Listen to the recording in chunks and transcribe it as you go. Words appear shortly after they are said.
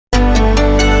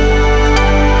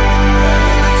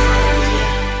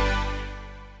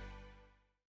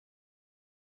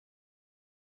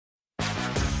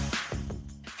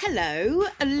Hello,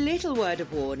 a little word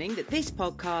of warning that this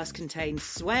podcast contains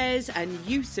swears and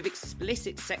use of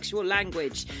explicit sexual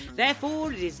language.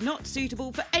 Therefore, it is not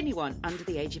suitable for anyone under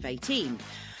the age of 18.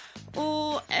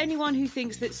 Or anyone who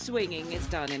thinks that swinging is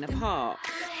done in a park.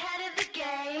 I'm ahead of the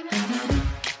game.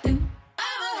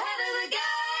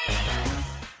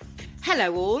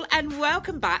 Hello all and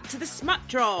welcome back to the Smut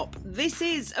Drop. This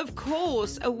is, of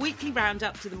course, a weekly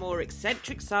roundup to the more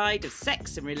eccentric side of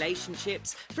sex and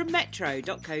relationships from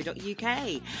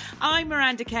metro.co.uk. I'm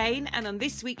Miranda Kane and on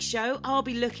this week's show I'll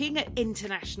be looking at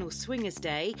International Swingers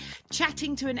Day,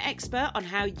 chatting to an expert on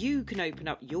how you can open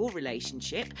up your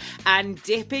relationship and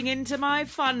dipping into my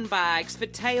fun bags for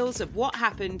tales of what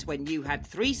happened when you had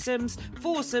threesomes,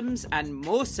 foursomes and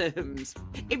moresomes.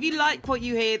 If you like what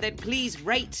you hear then please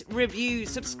rate, review,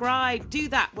 subscribe, do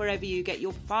that wherever you get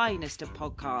your finest of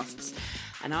podcasts.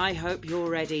 And I hope you're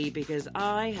ready because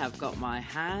I have got my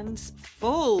hands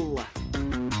full.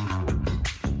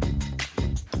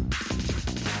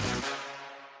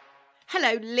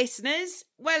 Hello, listeners.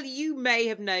 Well, you may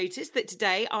have noticed that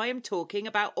today I am talking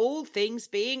about all things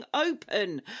being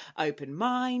open. Open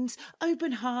minds,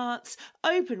 open hearts,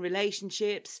 open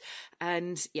relationships,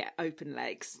 and, open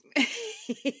legs.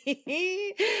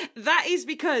 That is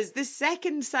because the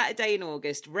second Saturday in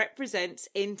August represents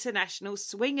International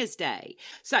Swingers Day.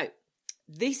 So,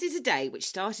 this is a day which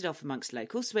started off amongst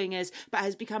local swingers but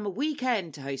has become a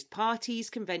weekend to host parties,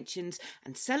 conventions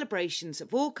and celebrations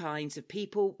of all kinds of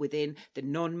people within the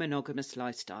non-monogamous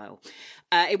lifestyle.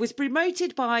 It was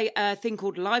promoted by a thing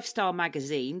called Lifestyle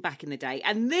magazine back in the day,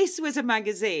 and this was a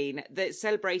magazine that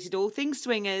celebrated all things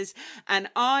swingers, and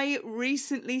I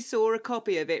recently saw a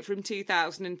copy of it from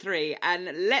 2003,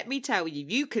 and let me tell you,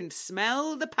 you can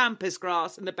smell the pampas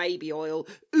grass and the baby oil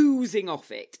oozing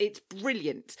off it. It's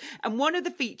brilliant. And one of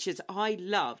the features I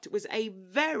loved was a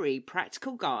very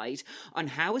practical guide on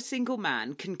how a single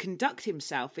man can conduct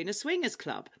himself in a swingers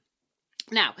club.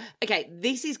 Now, okay,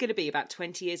 this is going to be about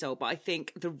 20 years old, but I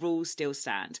think the rules still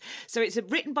stand. So it's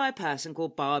written by a person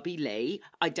called Barbie Lee.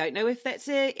 I don't know if that's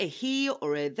a he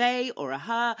or a they or a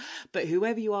her, but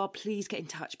whoever you are, please get in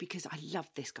touch because I love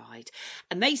this guide.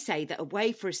 And they say that a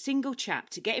way for a single chap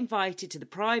to get invited to the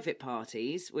private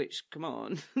parties, which, come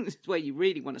on, is where you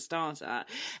really want to start at,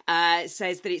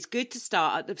 says that it's good to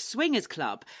start at the swingers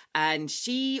club. And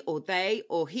she or they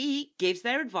or he gives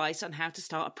their advice on how to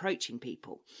start approaching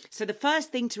people. So the first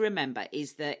thing to remember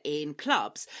is that in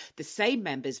clubs, the same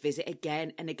members visit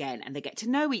again and again and they get to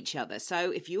know each other. So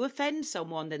if you offend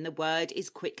someone, then the word is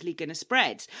quickly going to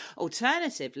spread.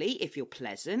 Alternatively, if you're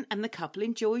pleasant and the couple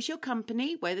enjoys your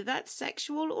company, whether that's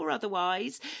sexual or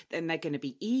otherwise, then they're going to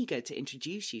be eager to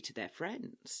introduce you to their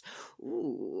friends.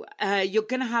 You're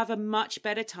going to have a much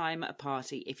better time at a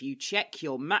party if you check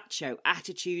your macho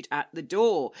attitude at the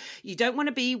door. You don't want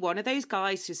to be one of those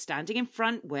guys who's standing in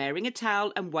front wearing a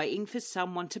towel and waiting for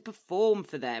someone to perform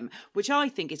for them, which I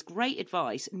think is great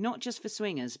advice, not just for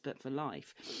swingers, but for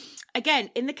life.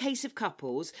 Again, in the case of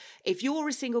couples, if you're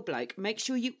a single bloke, make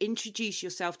sure you introduce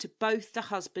yourself to both the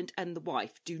husband and the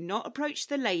wife. Do not approach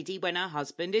the lady when her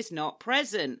husband is not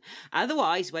present.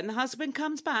 Otherwise, when the husband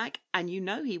comes back, and you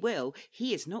know he will,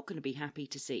 he is not going to be happy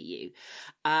to see you.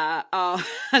 I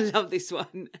love this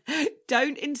one.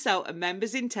 Don't insult a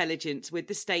member's intelligence with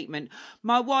the statement,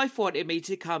 "My wife wanted me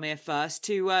to come here first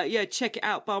to check it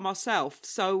out by myself,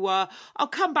 so I'll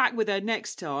come back with her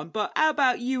next time, but how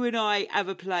about you and I have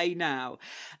a play now?"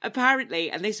 Apparently,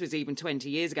 and this was even 20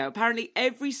 years ago, apparently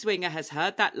every swinger has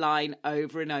heard that line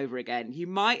over and over again. You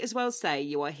might as well say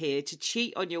you are here to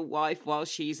cheat on your wife while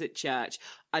she's at church.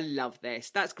 I love this.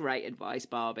 That's great advice,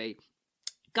 Barbie.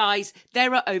 Guys,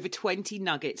 there are over 20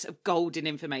 nuggets of golden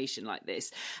information like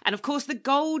this. And of course, the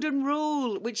golden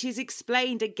rule, which is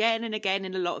explained again and again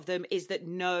in a lot of them, is that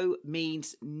no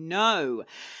means no.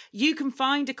 You can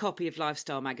find a copy of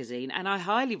Lifestyle magazine, and I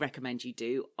highly recommend you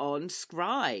do, on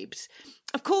Scribes.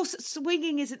 Of course,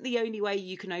 swinging isn't the only way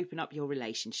you can open up your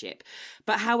relationship.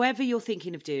 But however you're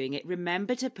thinking of doing it,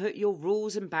 remember to put your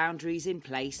rules and boundaries in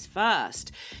place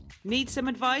first. Need some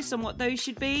advice on what those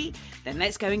should be? Then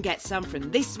let's go and get some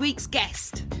from this week's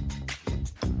guest.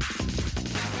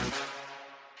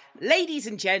 Ladies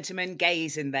and gentlemen,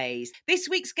 gays and theys, this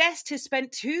week's guest has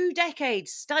spent 2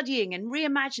 decades studying and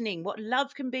reimagining what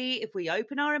love can be if we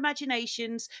open our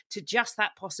imaginations to just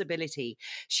that possibility.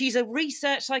 She's a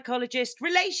research psychologist,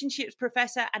 relationships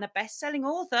professor, and a best-selling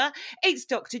author. It's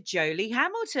Dr. Joli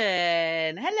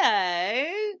Hamilton.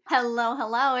 Hello.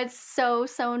 Hello. It's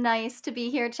so nice to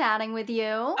be here chatting with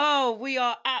you. Oh, we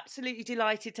are absolutely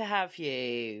delighted to have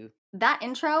you. That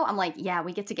intro, I'm like, yeah,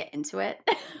 we get to get into it.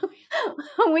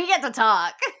 We get to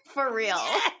talk for real.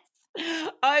 Yes.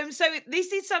 So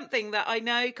this is something that I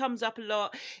know comes up a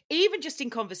lot, even just in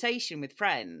conversation with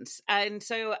friends. And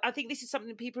so I think this is something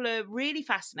that people are really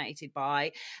fascinated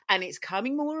by, and it's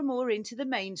coming more and more into the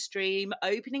mainstream,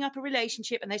 opening up a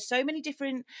relationship. And there's so many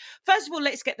different, first of all,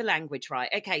 let's get the language right.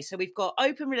 Okay, so we've got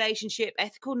open relationship,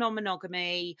 ethical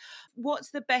non-monogamy.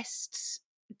 What's the best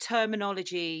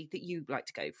terminology that you like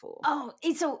to go for? Oh,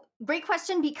 so great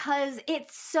question, because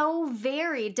it's so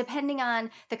varied depending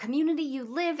on the community you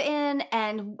live in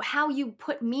and how you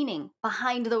put meaning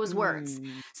behind those words.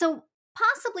 Mm. So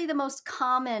possibly the most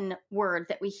common word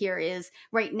that we hear is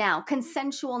right now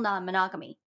consensual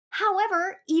non-monogamy.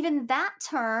 However, even that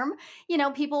term,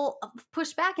 people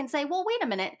push back and say, "Well, wait a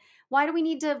minute. Why do we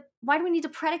need to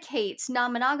predicate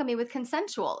non-monogamy with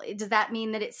consensual? Does that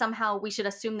mean that we should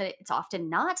assume that it's often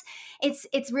not?"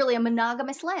 It's really a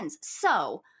monogamous lens.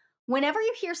 So whenever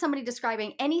you hear somebody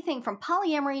describing anything from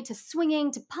polyamory to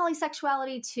swinging to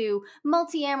polysexuality to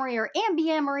multiamory or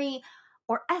ambyamory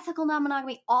or ethical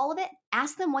non-monogamy, all of it,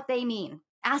 ask them what they mean.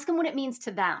 Ask them what it means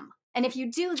to them. And if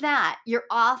you do that, you're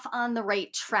off on the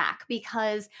right track,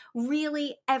 because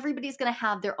really everybody's going to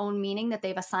have their own meaning that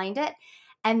they've assigned it.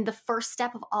 And the first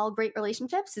step of all great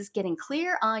relationships is getting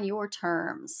clear on your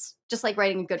terms, just like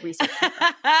writing a good research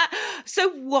paper. So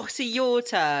what are your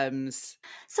terms?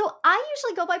 So I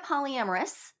usually go by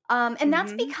polyamorous. And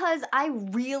that's Mhm. because I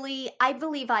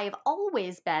believe I have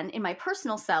always been, in my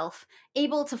personal self,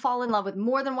 able to fall in love with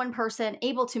more than one person,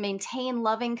 able to maintain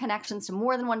loving connections to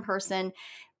more than one person,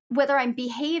 whether I'm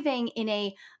behaving in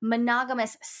a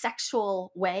monogamous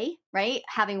sexual way, right?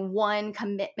 Having one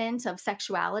commitment of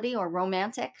sexuality or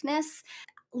romanticness.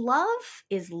 Love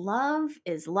is love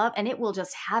is love, and it will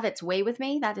just have its way with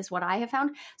me. That is what I have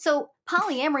found. So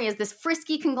polyamory is this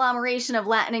frisky conglomeration of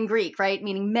Latin and Greek, right?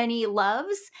 Meaning many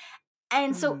loves.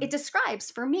 And so it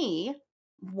describes for me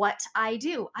what I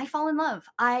do. I fall in love.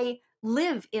 I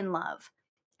live in love.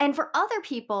 And for other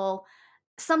people,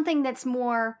 something that's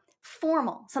more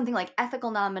formal, something like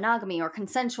ethical non-monogamy or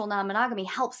consensual non-monogamy,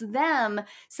 helps them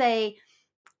say,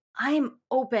 I'm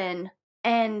open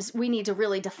and we need to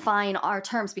really define our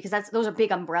terms, because those are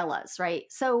big umbrellas, right?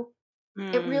 So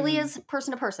it really is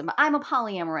person to person, but I'm a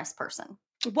polyamorous person.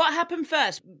 What happened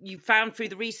first? You found through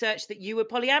the research that you were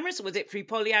polyamorous, or was it through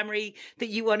polyamory that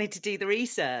you wanted to do the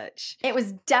research? It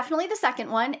was definitely the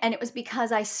second one, and it was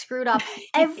because I screwed up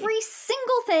every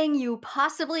single thing you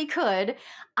possibly could.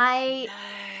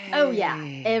 Oh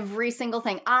yeah, every single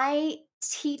thing. I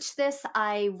teach this,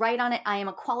 I write on it. I am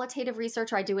a qualitative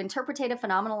researcher. I do interpretative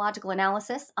phenomenological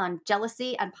analysis on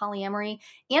jealousy and polyamory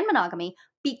and monogamy,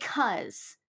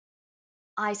 because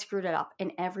I screwed it up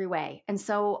in every way. And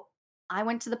so I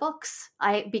went to the books.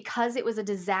 Because it was a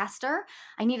disaster,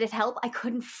 I needed help.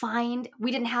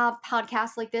 We didn't have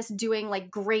podcasts like this doing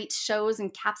like great shows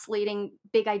encapsulating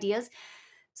big ideas.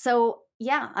 So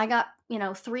yeah, I got,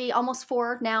 3, almost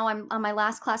 4 now. I'm on my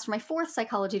last class for my 4th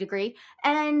psychology degree.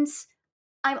 And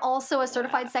I'm also a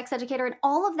certified sex educator. And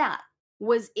all of that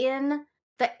was in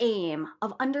the aim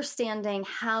of understanding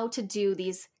how to do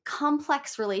these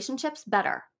complex relationships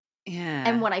better. Yeah.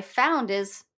 And what I found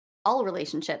is all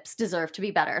relationships deserve to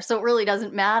be better. So it really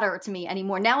doesn't matter to me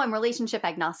anymore. Now I'm relationship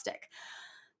agnostic.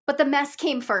 But the mess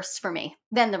came first for me,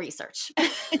 then the research.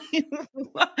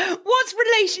 What's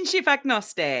relationship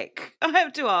agnostic? I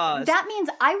have to ask. That means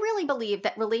I really believe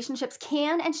that relationships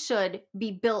can and should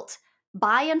be built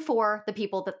by and for the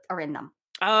people that are in them.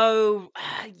 Oh,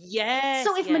 yes.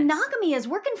 So if monogamy is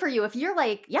working for you, if you're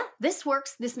like, yeah, this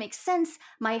works, this makes sense,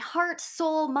 my heart,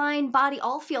 soul, mind, body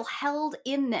all feel held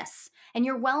in this, and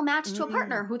you're well matched to a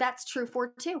partner who that's true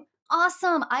for too,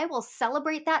 awesome. I will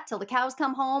celebrate that till the cows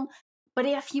come home. But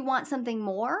if you want something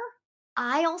more,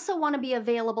 I also want to be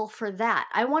available for that.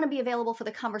 I want to be available for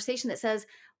the conversation that says,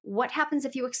 what happens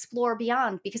if you explore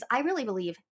beyond? Because I really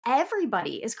believe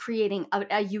everybody is creating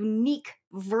a unique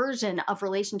version of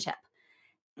relationship.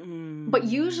 But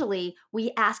usually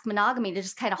we ask monogamy to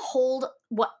just kind of hold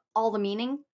all the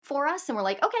meaning for us. And we're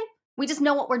like, okay, we just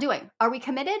know what we're doing. Are we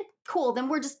committed? Cool. Then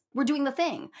we're doing the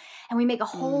thing. And we make a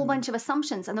whole bunch of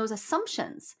assumptions. And those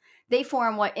assumptions, they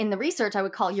form what in the research I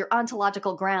would call your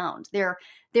ontological ground. They're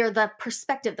the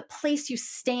perspective, the place you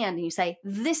stand and you say,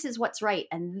 this is what's right.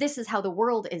 And this is how the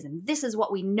world is. And this is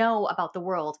what we know about the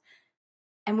world.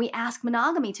 And we ask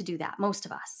monogamy to do that, most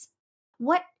of us.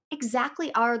 What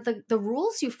exactly are the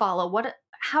rules you follow?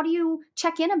 How do you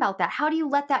check in about that? How do you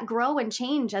let that grow and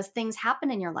change as things happen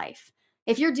in your life?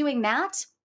 If you're doing that,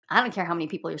 I don't care how many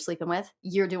people you're sleeping with,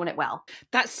 you're doing it well.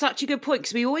 That's such a good point,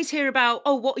 because we always hear about,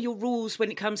 what are your rules when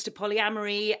it comes to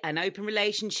polyamory and open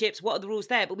relationships? What are the rules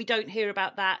there? But we don't hear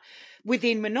about that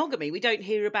within monogamy. We don't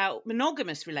hear about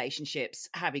monogamous relationships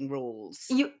having rules.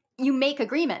 You make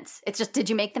agreements. It's just, did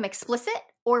you make them explicit,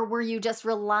 or were you just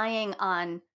relying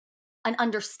on an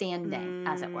understanding,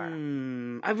 as it were?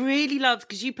 I really love,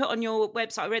 because you put on your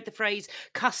website, I read the phrase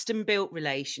custom built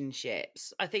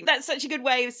relationships. I think that's such a good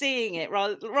way of seeing it,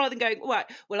 rather than going, right,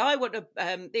 well, I want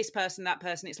this person, that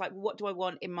person. It's like, what do I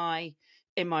want in my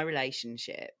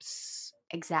relationships?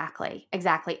 Exactly.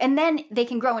 And then they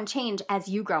can grow and change as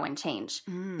you grow and change.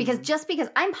 Because just because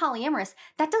I'm polyamorous,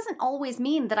 that doesn't always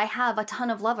mean that I have a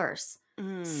ton of lovers.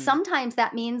 Sometimes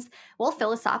that means, well,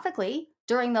 philosophically,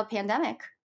 during the pandemic,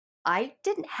 I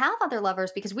didn't have other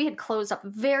lovers because we had closed up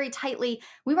very tightly.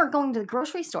 We weren't going to the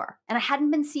grocery store, and I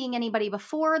hadn't been seeing anybody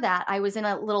before that. I was in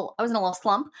a little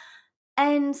slump.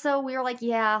 And so we were like,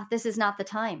 yeah, this is not the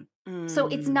time. So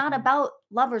it's not about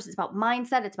lovers. It's about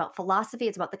mindset. It's about philosophy.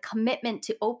 It's about the commitment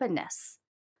to openness.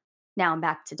 Now I'm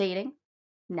back to dating.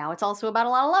 Now it's also about a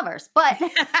lot of lovers, but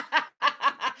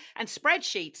and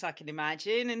spreadsheets, I can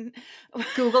imagine, and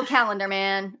Google Calendar,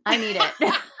 man. I need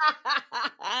it.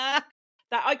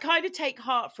 That I kind of take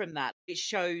heart from that. It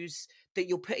shows that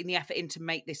you're putting the effort in to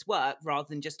make this work, rather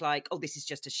than just like, oh, this is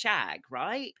just a shag,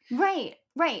 right? Right.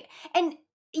 And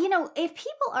if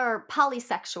people are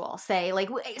polysexual, say, like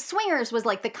swingers was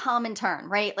like the common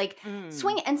term, right? Like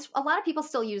swing, and a lot of people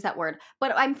still use that word,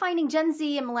 but I'm finding Gen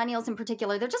Z and millennials in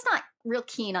particular, they're just not real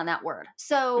keen on that word.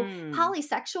 So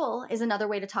polysexual is another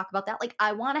way to talk about that. Like,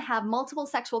 I want to have multiple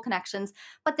sexual connections,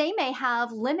 but they may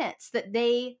have limits that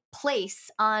they place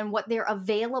on what they're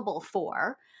available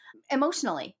for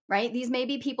emotionally, right? These may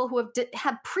be people who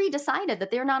have pre-decided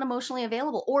that they're not emotionally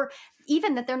available, or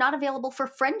even that they're not available for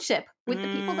friendship with the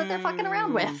people that they're fucking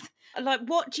around with. Like,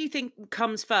 what do you think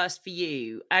comes first for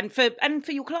you and for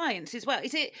your clients as well?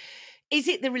 Is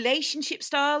it the relationship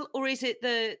style, or is it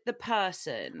the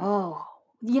person? Oh,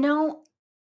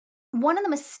 one of the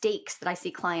mistakes that I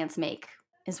see clients make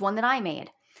is one that I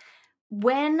made.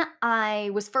 When I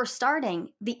was first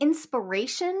starting, the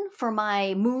inspiration for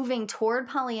my moving toward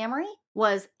polyamory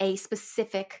was a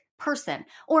specific person.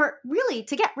 Or really,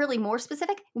 to get really more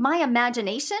specific, my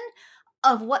imagination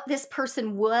of what this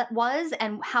person was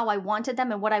and how I wanted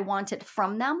them and what I wanted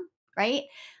from them, right?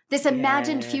 This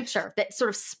imagined future that sort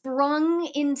of sprung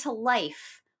into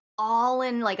life all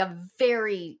in like a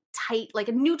very tight, like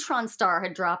a neutron star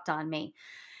had dropped on me.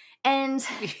 And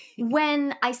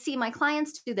when I see my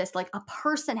clients do this, like a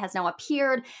person has now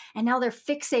appeared and now they're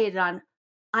fixated on,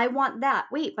 I want that.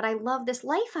 Wait, but I love this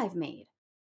life I've made.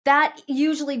 That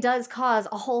usually does cause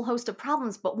a whole host of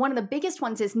problems. But one of the biggest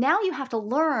ones is now you have to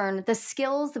learn the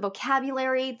skills, the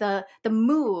vocabulary, the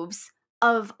moves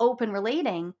of open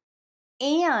relating.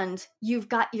 And you've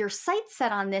got your sights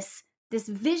set on this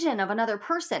vision of another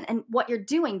person. And what you're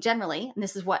doing generally, and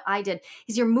this is what I did,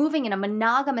 is you're moving in a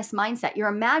monogamous mindset. Your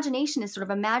imagination is sort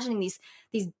of imagining these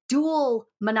dual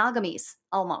monogamies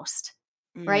almost,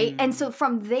 right? And so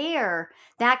from there,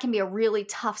 that can be a really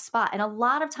tough spot. And a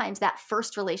lot of times that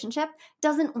first relationship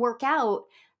doesn't work out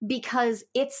because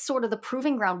it's sort of the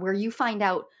proving ground where you find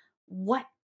out what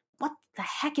the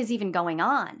heck is even going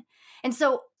on. And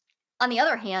so on the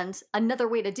other hand, another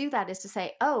way to do that is to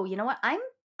say, oh, you know what? I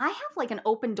have like an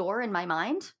open door in my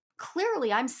mind.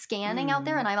 Clearly, I'm scanning out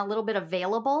there and I'm a little bit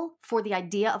available for the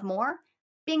idea of more.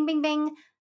 Bing, bing, bing.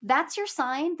 That's your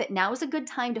sign that now is a good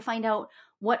time to find out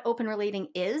what open relating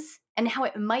is and how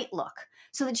it might look,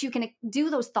 so that you can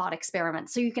do those thought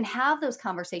experiments, so you can have those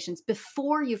conversations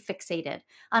before you've fixated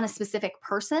on a specific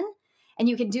person. And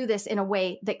you can do this in a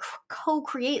way that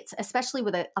co-creates, especially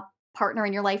with a partner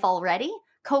in your life already,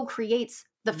 co-creates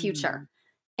the future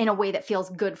in a way that feels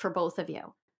good for both of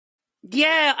you.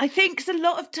 Yeah, I think 'cause a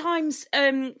lot of times,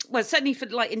 well, certainly for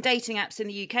like in dating apps in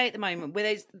the UK at the moment,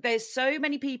 where there's so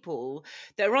many people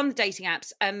that are on the dating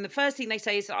apps, and the first thing they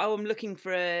say is, "Oh, I'm looking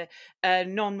for a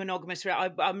non-monogamous.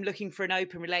 I'm looking for an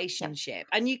open relationship,"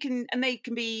 and they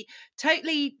can be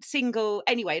totally single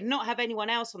anyway, and not have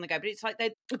anyone else on the go. But it's like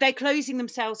they're closing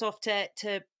themselves off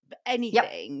to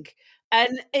anything. Yep.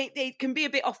 And it can be a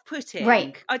bit off-putting.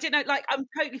 Right. I don't know, like, I'm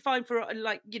totally fine for,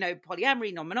 like,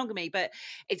 polyamory, non-monogamy, but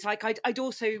it's like I'd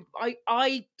also,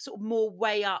 I sort of more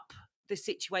weigh up the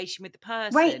situation with the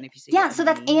person, right. If you see yeah, what so I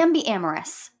that's mean.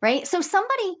 ambiamorous, right? So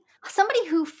somebody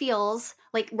who feels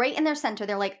like right in their center,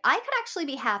 they're like, I could actually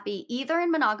be happy either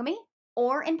in monogamy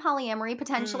or in polyamory,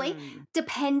 potentially,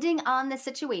 depending on the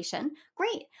situation.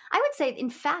 Great. I would say, in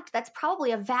fact, that's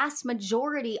probably a vast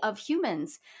majority of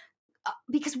humans.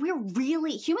 Because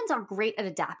humans are great at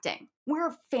adapting.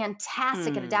 We're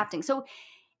fantastic at adapting. So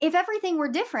if everything were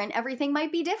different, everything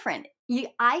might be different.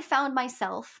 I found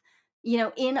myself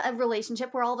in a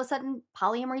relationship where all of a sudden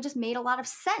polyamory just made a lot of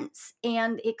sense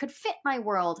and it could fit my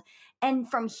world. And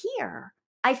from here,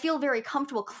 I feel very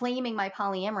comfortable claiming my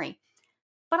polyamory.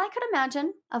 But I could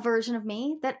imagine a version of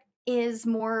me that is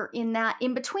more in that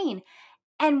in between.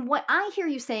 And what I hear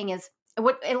you saying is,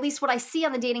 at least what I see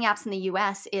on the dating apps in the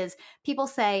US is people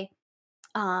say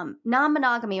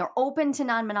non-monogamy or open to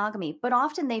non-monogamy, but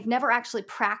often they've never actually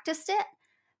practiced it.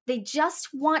 They just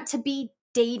want to be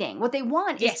dating. What they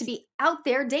want is to be out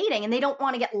there dating, and they don't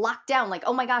want to get locked down like,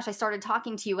 oh my gosh, I started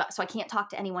talking to you, so I can't talk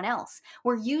to anyone else.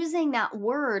 We're using that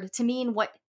word to mean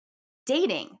what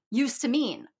dating used to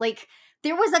mean. Like,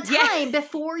 there was a time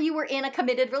before you were in a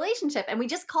committed relationship, and we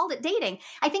just called it dating.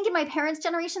 I think in my parents'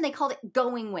 generation, they called it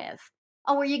going with.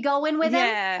 Oh, are you going with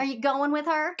him? Are you going with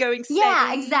her? Going steady.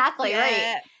 Yeah, exactly,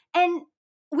 right. And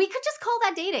we could just call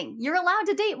that dating. You're allowed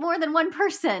to date more than one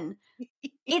person.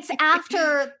 It's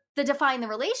after the define the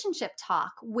relationship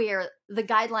talk where the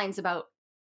guidelines about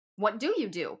what do you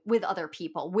do with other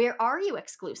people? Where are you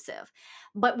exclusive?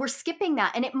 But we're skipping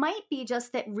that. And it might be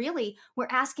just that really we're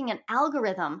asking an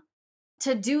algorithm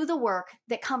to do the work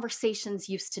that conversations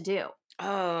used to do.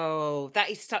 Oh, that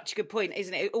is such a good point,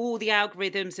 isn't it? All the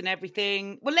algorithms and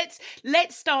everything. Well,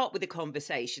 let's start with the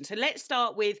conversation. So let's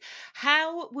start with,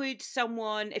 how would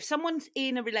someone, if someone's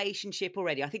in a relationship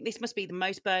already, I think this must be the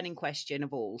most burning question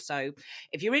of all. So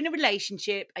if you're in a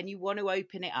relationship and you want to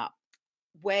open it up,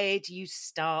 where do you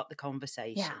start the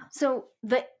conversation? Yeah. So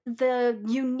the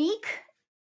unique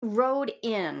road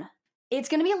in, it's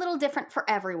going to be a little different for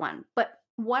everyone, but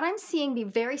what I'm seeing be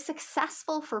very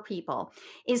successful for people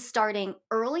is starting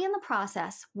early in the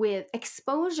process with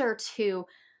exposure to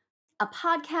a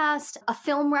podcast, a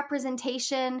film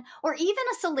representation, or even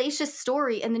a salacious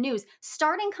story in the news,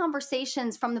 starting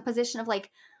conversations from the position of like,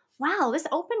 wow, this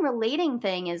open relating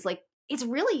thing is like, it's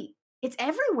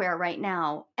everywhere right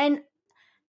now. And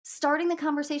starting the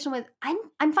conversation with, I'm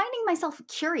finding myself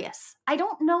curious. I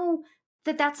don't know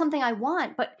that that's something I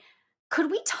want, but could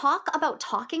we talk about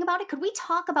talking about it? Could we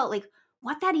talk about like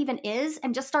what that even is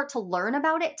and just start to learn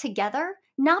about it together?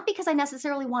 Not because I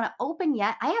necessarily want to open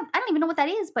yet. I don't even know what that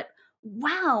is, but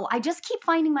wow, I just keep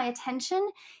finding my attention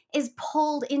is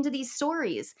pulled into these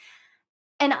stories.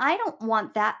 And I don't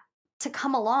want that to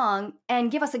come along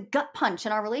and give us a gut punch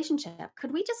in our relationship.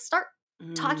 Could we just start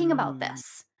talking about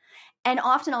this? And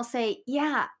often I'll say,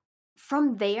 yeah,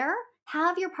 from there,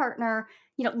 have your partner,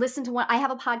 listen to I have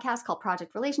a podcast called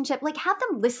Project Relationship. Like, have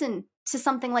them listen to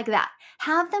something like that.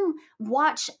 Have them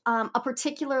watch a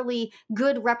particularly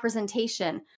good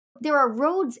representation. There are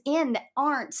roads in that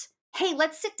aren't, hey,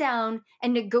 let's sit down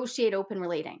and negotiate open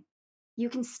relating. You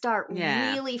can start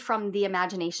really from the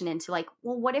imagination into like,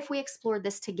 well, what if we explored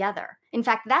this together? In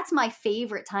fact, that's my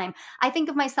favorite time. I think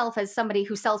of myself as somebody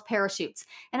who sells parachutes.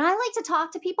 And I like to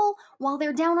talk to people while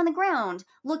they're down on the ground,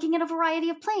 looking at a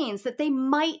variety of planes that they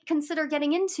might consider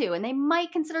getting into and they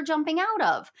might consider jumping out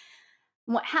of.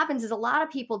 What happens is a lot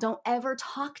of people don't ever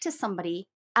talk to somebody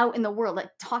out in the world, like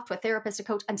talk to a therapist, a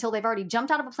coach, until they've already jumped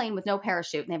out of a plane with no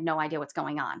parachute and they have no idea what's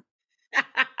going on.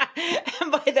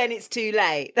 And by then it's too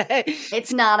late.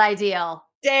 It's not ideal.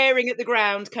 Staring at the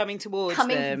ground, coming towards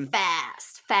them.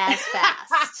 Fast. I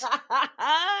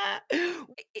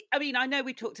mean, I know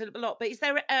we've talked a lot, but is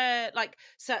there like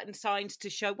certain signs to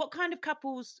show what kind of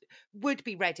couples would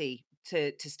be ready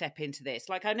to step into this?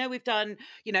 Like, I know we've done,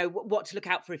 what to look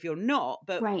out for if you're not,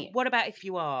 but what about if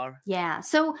you are? Yeah.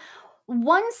 So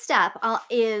one step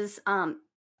is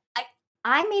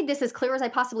I made this as clear as I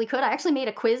possibly could. I actually made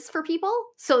a quiz for people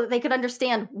so that they could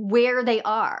understand where they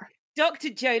are. Dr.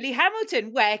 Joli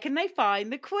Hamilton, where can they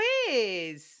find the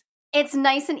quiz? It's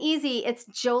nice and easy. It's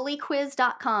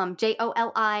joliquiz.com,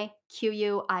 JOLIQUIZ.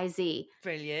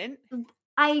 Brilliant.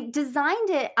 I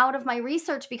designed it out of my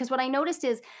research because what I noticed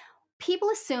is people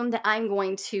assume that I'm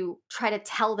going to try to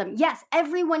tell them, yes,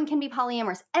 everyone can be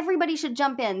polyamorous. Everybody should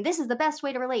jump in. This is the best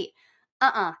way to relate.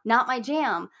 Not my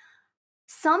jam.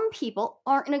 Some people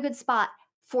aren't in a good spot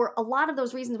for a lot of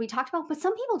those reasons we talked about, but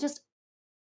some people just,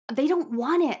 they don't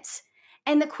want it.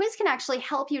 And the quiz can actually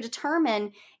help you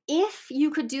determine if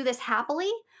you could do this happily,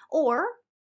 or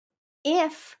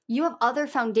if you have other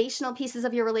foundational pieces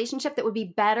of your relationship that would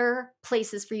be better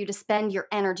places for you to spend your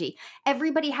energy.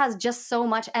 Everybody has just so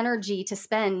much energy to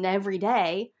spend every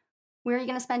day. Where are you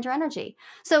going to spend your energy?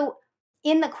 So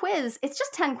in the quiz, it's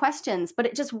just 10 questions, but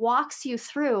it just walks you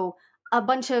through a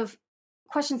bunch of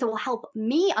questions that will help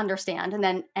me understand and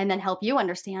then help you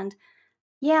understand.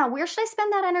 Yeah, where should I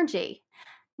spend that energy?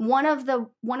 one of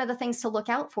the things to look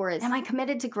out for is, am I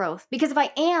committed to growth? Because if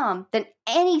I am, then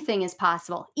anything is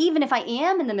possible, even if I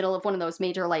am in the middle of one of those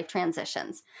major life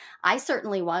transitions. I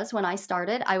certainly was when I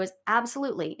started. I was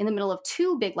absolutely in the middle of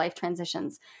 2 big life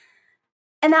transitions.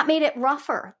 And that made it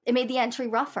rougher. It made the entry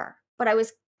rougher. But I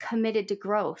was committed to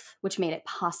growth, which made it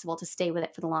possible to stay with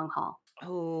it for the long haul.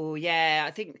 Oh, yeah.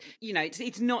 I think,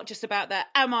 it's not just about that.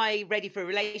 Am I ready for a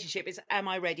relationship? It's, am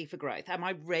I ready for growth? Am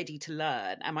I ready to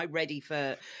learn? Am I ready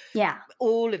for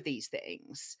all of these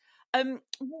things?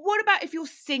 What about if you're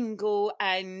single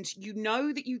and you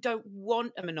know that you don't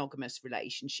want a monogamous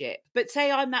relationship, but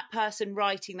say I'm that person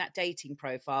writing that dating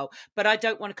profile, but I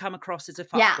don't want to come across as a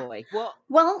fuckboy? What?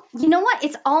 Well, you know what?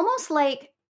 It's almost like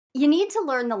you need to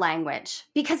learn the language,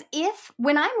 because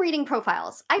when I'm reading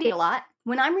profiles, I date a lot.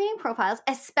 When I'm reading profiles,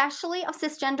 especially of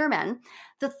cisgender men,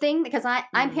 because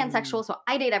I'm pansexual, so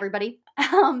I date everybody.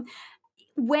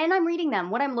 When I'm reading them,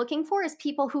 what I'm looking for is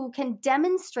people who can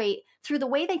demonstrate through the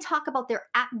way they talk about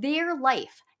their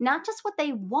life, not just what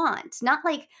they want, not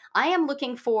like I am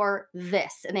looking for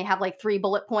this and they have like 3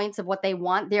 bullet points of what they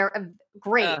want. They're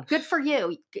great. Good for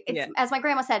you. As my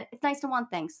grandma said, it's nice to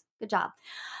want things. Good job.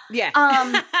 Yeah.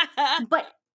 But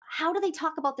how do they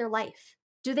talk about their life?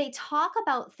 Do they talk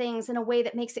about things in a way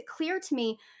that makes it clear to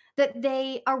me that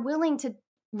they are willing to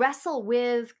wrestle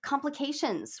with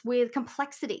complications, with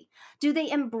complexity? Do they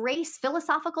embrace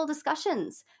philosophical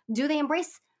discussions? Do they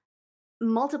embrace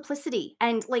multiplicity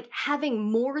and like having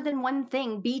more than one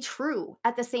thing be true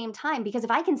at the same time? Because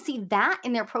if I can see that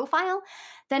in their profile,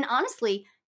 then honestly,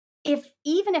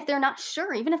 even if they're not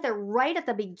sure, even if they're right at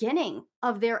the beginning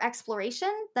of their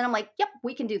exploration, then I'm like, yep,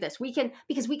 we can do this.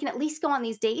 Because we can at least go on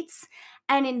these dates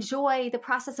and enjoy the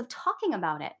process of talking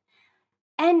about it.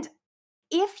 And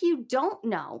if you don't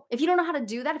know how to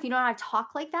do that, if you don't know how to talk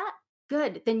like that,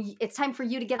 good. Then it's time for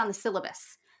you to get on the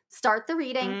syllabus. Start the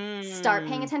reading, start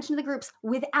paying attention to the groups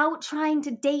without trying to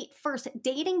date first.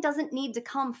 Dating doesn't need to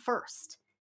come first.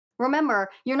 Remember,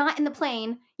 you're not in the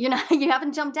plane. You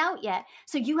haven't jumped out yet.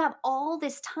 So you have all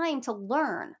this time to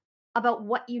learn about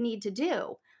what you need to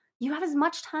do. You have as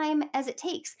much time as it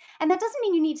takes. And that doesn't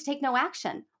mean you need to take no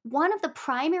action. One of the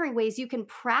primary ways you can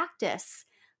practice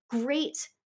great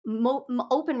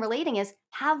open relating is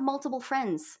have multiple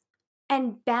friends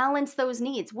and balance those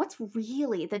needs. What's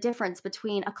really the difference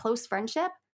between a close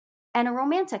friendship and a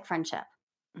romantic friendship?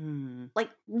 Like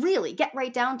really get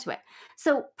right down to it.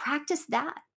 So practice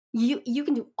that. You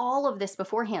can do all of this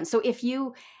beforehand. So if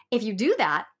you do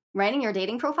that, writing your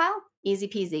dating profile, easy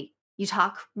peasy. You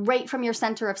talk right from your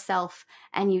center of self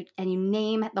and you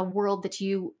name the world that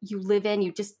you live in.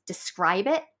 You just describe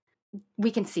it.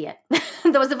 We can see it.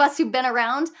 Those of us who've been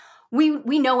around,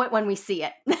 we know it when we see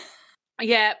it.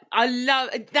 Yeah,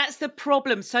 that's the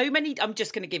problem. I'm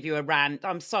just going to give you a rant.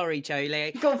 I'm sorry,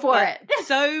 Joli. Go for it.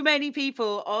 So many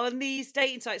people on these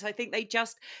dating sites, I think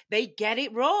they get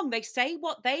it wrong. They say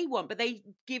what they want, but they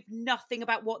give nothing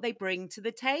about what they bring to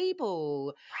the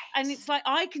table. Right. And it's like,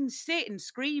 I can sit and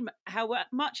scream how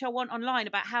much I want online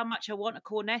about how much I want a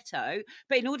cornetto.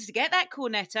 But in order to get that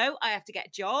cornetto, I have to get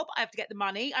a job. I have to get the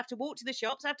money. I have to walk to the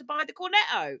shops. I have to buy the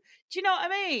cornetto. Do you know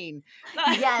what I mean?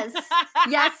 Like... Yes.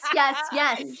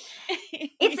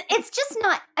 It's just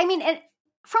not, I mean,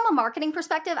 from a marketing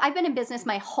perspective, I've been in business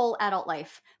my whole adult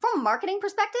life. From a marketing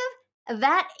perspective,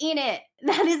 that ain't it.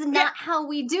 That is not how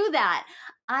we do that.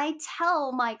 I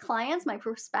tell my clients, my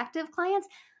prospective clients,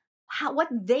 what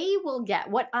they will get,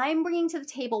 what I'm bringing to the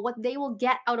table, what they will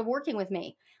get out of working with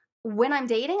me. When I'm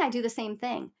dating, I do the same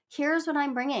thing. Here's what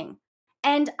I'm bringing.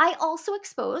 And I also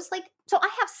expose, so I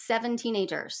have 7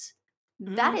 teenagers.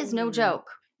 That is no joke.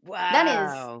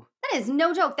 Wow. That is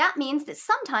no joke. That means that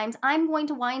sometimes I'm going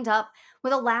to wind up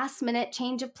with a last minute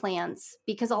change of plans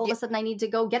because all of a sudden I need to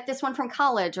go get this one from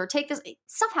college or take this.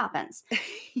 Stuff happens.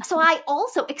 So I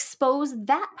also expose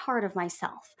that part of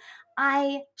myself.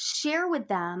 I share with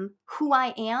them who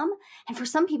I am. And for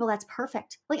some people, that's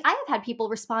perfect. Like I have had people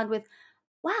respond with,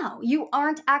 wow, you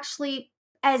aren't actually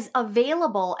as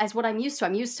available as what I'm used to.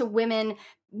 I'm used to women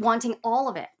wanting all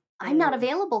of it. I'm not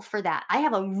available for that. I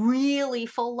have a really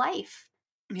full life.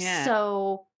 Yeah.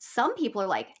 So some people are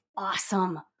like,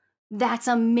 awesome. That's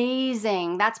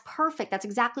amazing. That's perfect. That's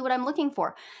exactly what I'm looking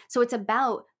for. So it's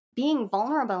about being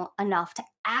vulnerable enough to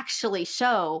actually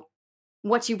show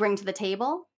what you bring to the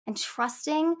table and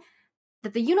trusting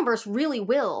that the universe really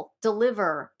will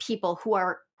deliver people who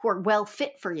are well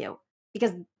fit for you,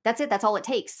 because that's it. That's all it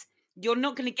takes. You're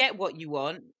not going to get what you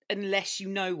want unless you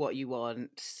know what you want.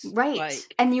 Right.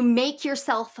 And you make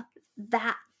yourself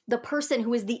the person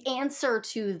who is the answer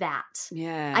to that.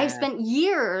 Yeah. I've spent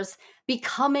years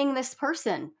becoming this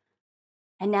person.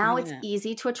 And now it's Yeah.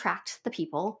 easy to attract the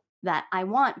people that I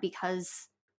want because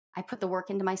I put the work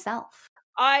into myself.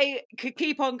 I could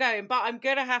keep on going, but I'm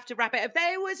going to have to wrap it. If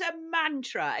there was a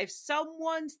mantra, if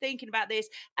someone's thinking about this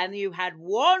and you had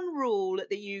one rule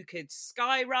that you could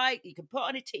skywrite, you could put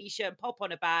on a t-shirt and pop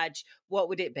on a badge, what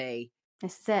would it be?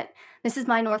 This is it. This is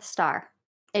my North Star.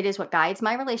 It is what guides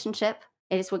my relationship.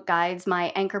 It is what guides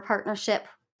my anchor partnership,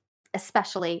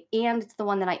 especially, and it's the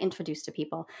one that I introduce to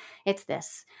people. It's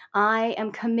this. I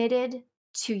am committed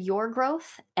to your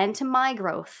growth and to my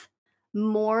growth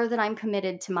more than I'm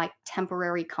committed to my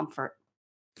temporary comfort.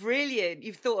 Brilliant.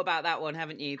 You've thought about that one,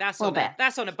 haven't you? That's on Little bit.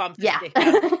 that's on a bumper Yeah. sticker.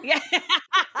 Yeah.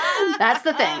 That's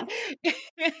the thing.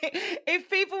 If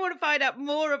people want to find out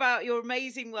more about your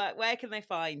amazing work, where can they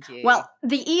find you? Well,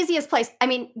 the easiest place, I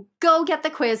mean, go get the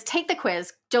quiz, take the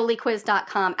quiz,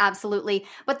 joliquiz.com, absolutely.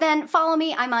 But then follow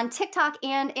me. I'm on TikTok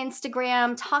and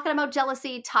Instagram, talking about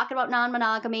jealousy, talking about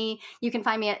non-monogamy. You can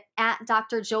find me at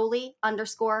Dr Joli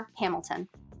 _Hamilton.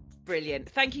 Brilliant.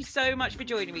 Thank you so much for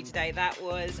joining me today. That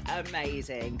was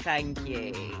amazing. Thank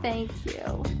you. Thank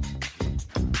you.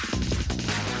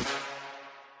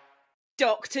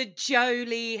 Dr.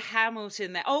 Joli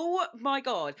Hamilton there. Oh my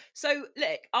God. So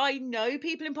look, I know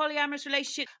people in polyamorous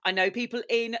relationships. I know people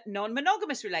in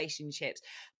non-monogamous relationships.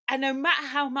 And no matter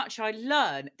how much I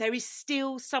learn, there is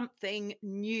still something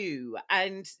new.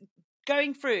 And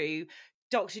going through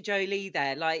Dr. Joli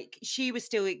there, like she was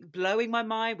still blowing my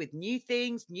mind with new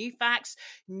things, new facts,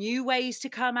 new ways to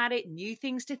come at it, new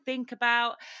things to think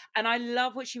about. And I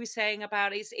love what she was saying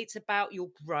about it's about your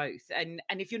growth. And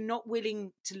if you're not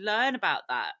willing to learn about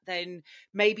that, then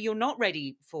maybe you're not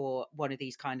ready for one of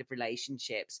these kind of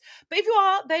relationships. But if you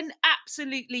are, then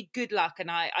absolutely good luck. And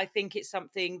I think it's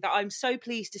something that I'm so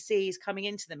pleased to see is coming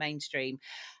into the mainstream.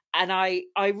 And I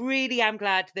really am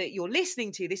glad that you're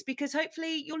listening to this because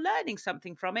hopefully you're learning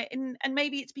something from it. And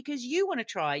maybe it's because you want to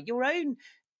try your own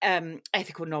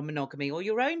ethical non-monogamy or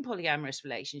your own polyamorous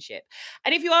relationship.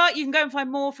 And if you are, you can go and find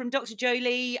more from Dr.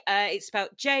 Joli. It's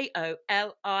spelled Joli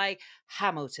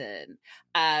Hamilton.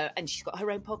 And she's got her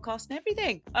own podcast and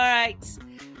everything. All right,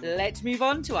 let's move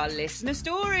on to our listener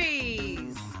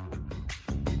stories.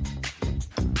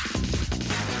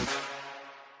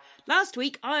 Last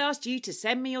week, I asked you to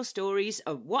send me your stories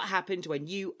of what happened when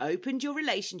you opened your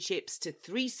relationships to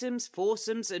threesomes,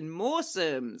 foursomes, and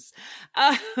moresomes.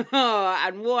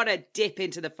 And what a dip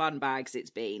into the fun bags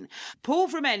it's been. Paul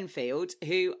from Enfield,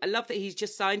 who I love that he's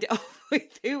just signed it off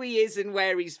with who he is and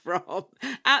where he's from.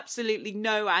 Absolutely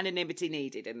no anonymity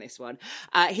needed in this one.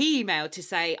 He emailed to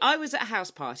say, I was at a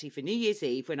house party for New Year's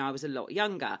Eve when I was a lot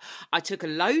younger. I took a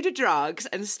load of drugs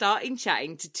and started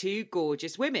chatting to two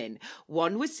gorgeous women.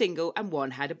 One was single and one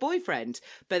had a boyfriend,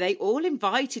 but they all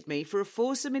invited me for a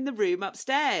foursome in the room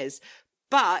upstairs.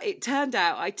 But it turned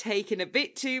out I'd taken a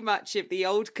bit too much of the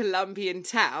old Colombian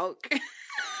talc.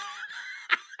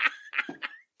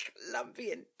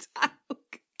 Colombian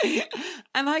talc.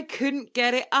 And I couldn't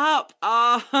get it up.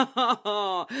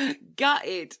 Oh,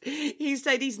 gutted. He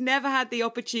said he's never had the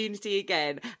opportunity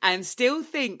again and still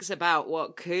thinks about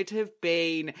what could have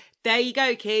been. There you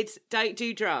go, kids. Don't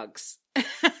do drugs.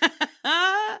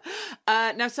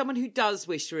 Now, someone who does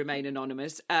wish to remain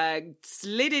anonymous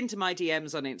slid into my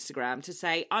DMs on Instagram to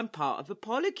say I'm part of a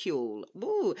polycule.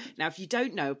 Ooh. Now, if you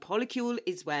don't know, polycule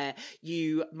is where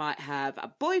you might have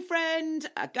a boyfriend,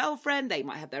 a girlfriend. They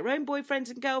might have their own boyfriends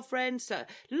and girlfriends. So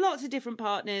lots of different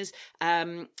partners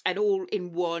and all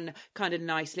in one kind of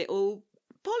nice little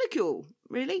polycule,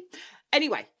 really.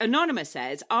 Anyway, Anonymous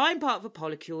says, I'm part of a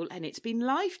polycule and it's been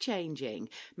life-changing.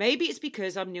 Maybe it's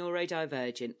because I'm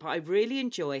neurodivergent, but I really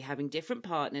enjoy having different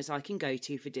partners I can go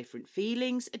to for different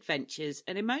feelings, adventures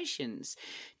and emotions.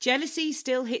 Jealousy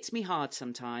still hits me hard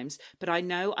sometimes, but I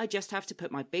know I just have to put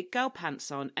my big girl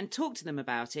pants on and talk to them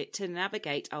about it to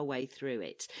navigate our way through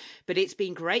it. But it's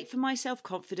been great for my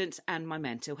self-confidence and my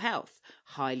mental health.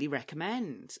 Highly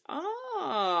recommend.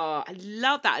 Oh, I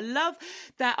love that. I love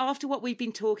that after what we've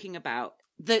been talking about,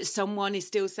 that someone is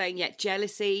still saying, yeah,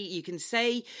 jealousy, you can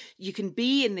say, you can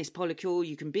be in this polycule,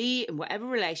 you can be in whatever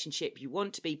relationship you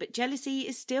want to be, but jealousy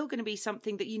is still going to be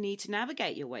something that you need to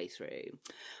navigate your way through.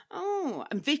 Oh,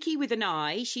 and Vicky with an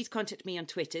I, she's contacted me on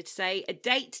Twitter to say, a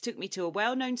date took me to a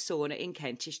well-known sauna in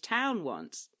Kentish Town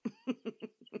once.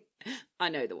 I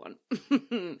know the one.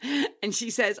 And she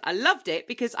says, I loved it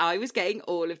because I was getting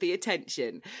all of the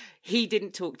attention. He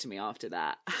didn't talk to me after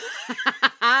that.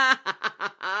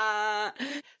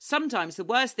 Sometimes the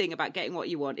worst thing about getting what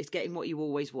you want is getting what you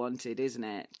always wanted, isn't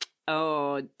it?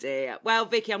 Oh dear. Well,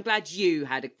 Vicky, I'm glad you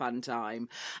had a fun time.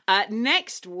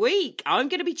 Next week, I'm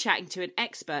going to be chatting to an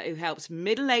expert who helps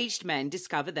middle-aged men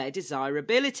discover their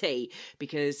desirability.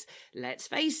 Because, let's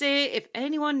face it, if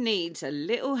anyone needs a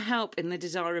little help in the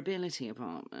desirability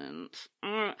apartment.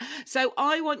 So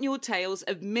I want your tales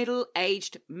of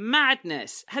middle-aged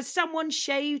madness. Has someone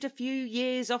shaved a few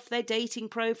years off their dating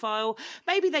profile?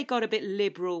 Maybe they got a bit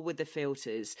liberal with the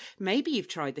filters. Maybe you've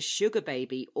tried the sugar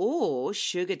baby or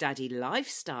sugar daddy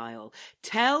lifestyle.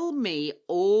 Tell me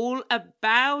all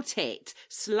about it.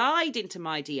 Slide into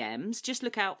my DMs. Just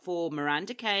look out for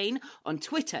Miranda Kane on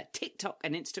Twitter, TikTok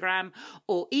and Instagram,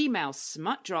 or email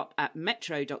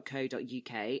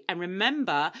smutdrop@metro.co.uk. And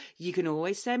remember, you can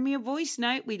always send me a voice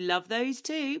note. We love those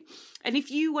too. And if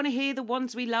you want to hear the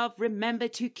ones we love, remember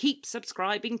to keep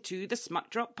subscribing to the Smut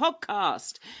Drop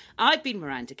podcast. I've been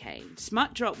Miranda Kane.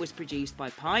 Smut Drop was produced by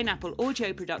Pineapple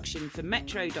Audio Production for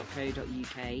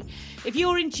metro.co.uk. If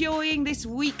you're enjoying this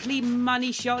weekly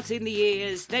money shot in the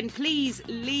ears, then please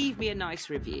leave me a nice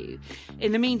review.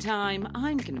 In the meantime,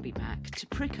 I'm going to be back to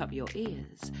prick up your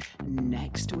ears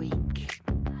next week.